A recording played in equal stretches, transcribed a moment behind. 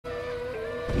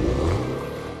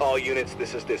All units,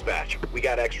 this is dispatch. We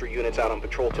got extra units out on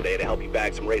patrol today to help you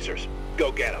bag some racers.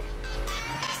 Go get them.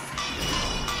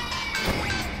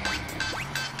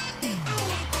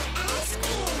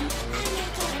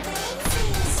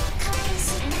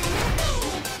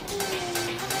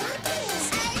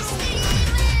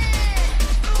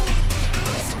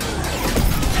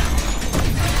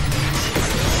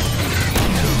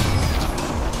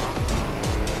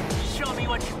 Show me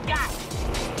what you got.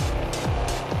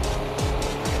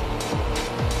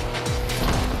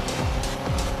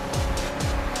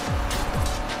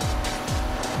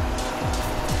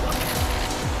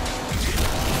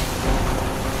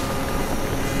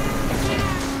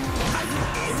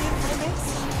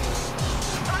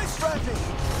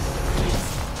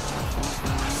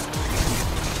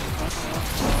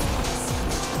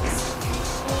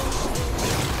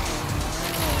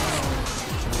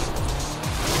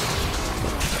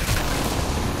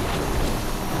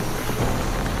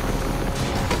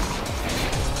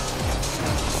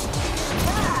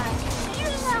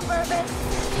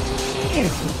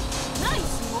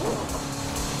 Nice move.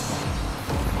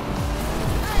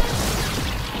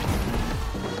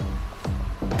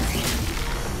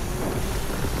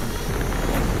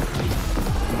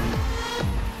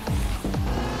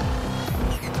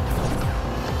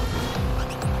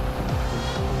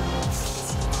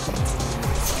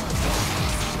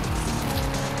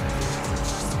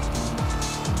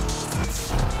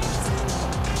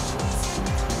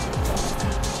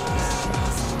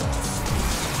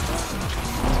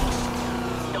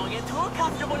 Don't get too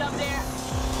comfortable up there.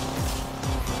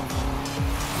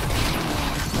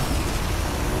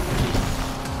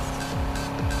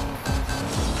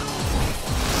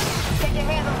 Can you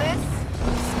handle this?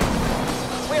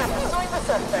 We are pursuing the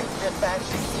suspects, dispatch.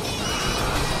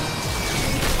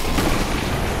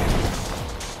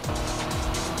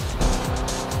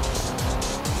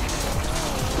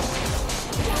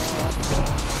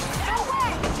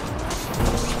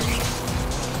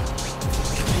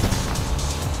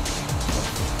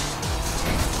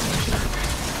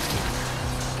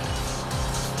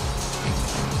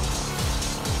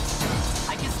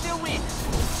 I can still win.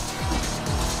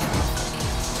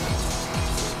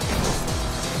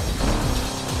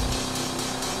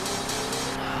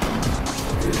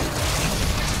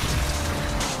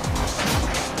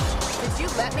 Did you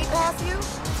let me pass you?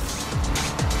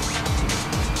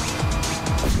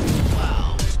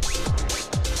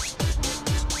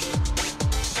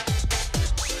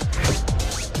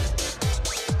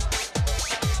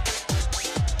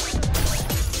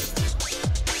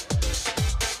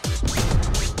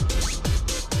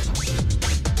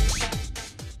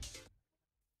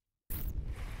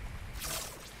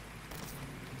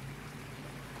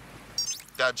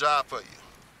 Got a job for you.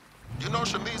 You know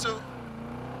Shimizu?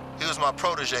 He was my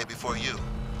protege before you.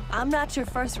 I'm not your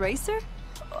first racer?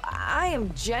 I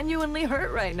am genuinely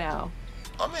hurt right now.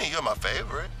 I mean, you're my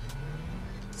favorite.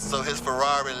 So his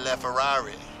Ferrari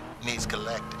LaFerrari needs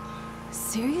collecting.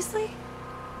 Seriously?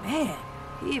 Man,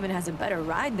 he even has a better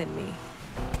ride than me.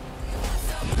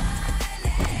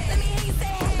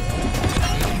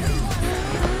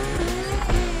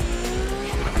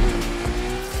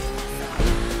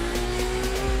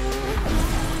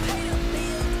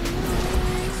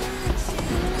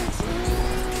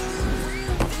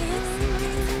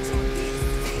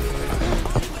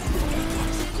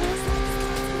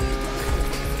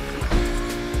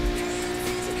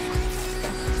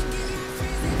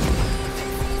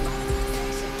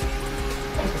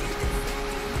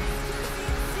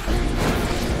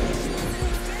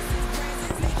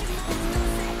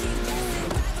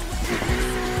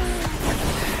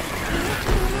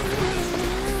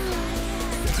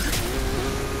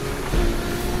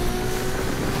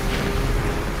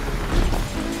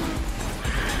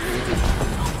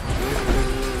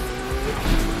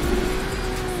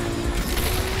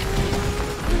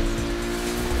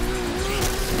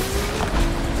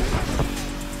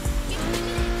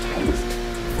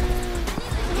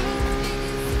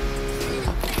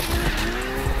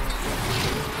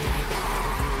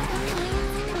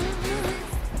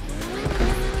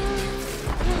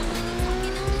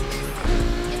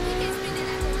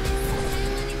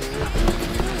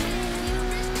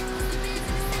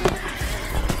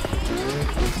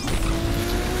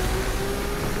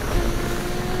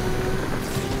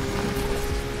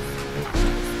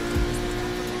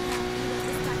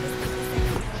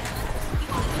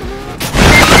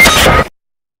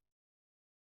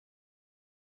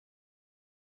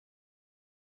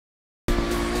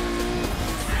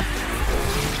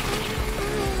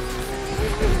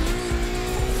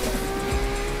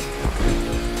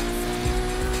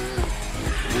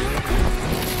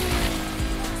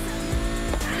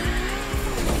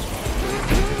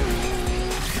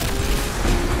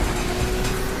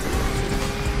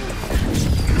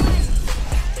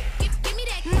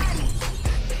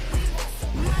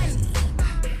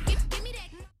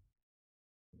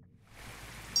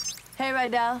 Hey,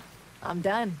 Rydell. I'm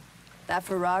done. That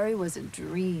Ferrari was a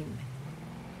dream.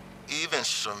 Even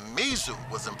Shimizu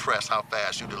was impressed how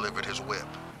fast you delivered his whip.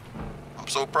 I'm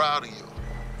so proud of you.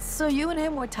 So you and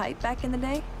him were tight back in the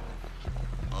day?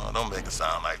 Oh, don't make it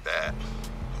sound like that.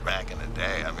 Back in the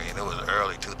day, I mean, it was the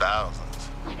early 2000s.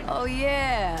 Oh,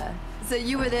 yeah. So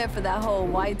you were there for that whole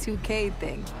Y2K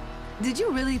thing. Did you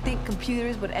really think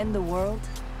computers would end the world?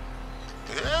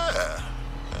 Yeah.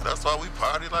 And that's why we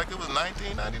partied like it was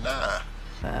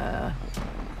 1999.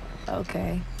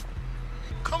 Okay.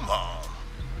 Come on.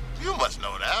 You must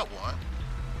know that one.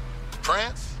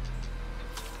 Prince?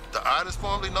 The artist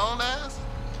formerly known as?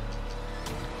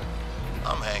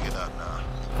 I'm hanging up now.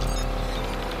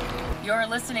 You're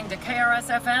listening to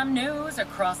KRS-FM News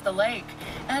across the lake.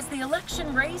 As the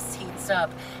election race heats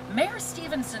up, Mayor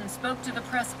Stevenson spoke to the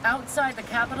press outside the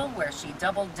Capitol where she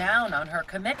doubled down on her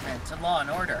commitment to law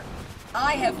and order.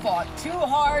 I have fought too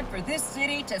hard for this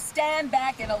city to stand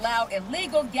back and allow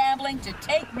illegal gambling to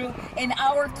take root in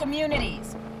our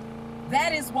communities.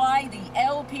 That is why the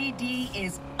LPD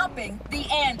is upping the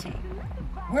ante.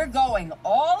 We're going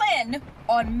all in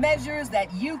on measures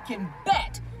that you can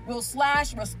bet will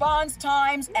slash response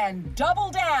times and double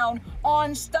down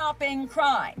on stopping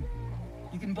crime.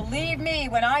 You can believe me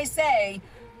when I say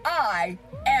I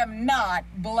am not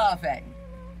bluffing.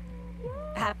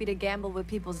 Happy to gamble with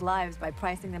people's lives by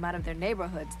pricing them out of their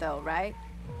neighborhoods, though, right?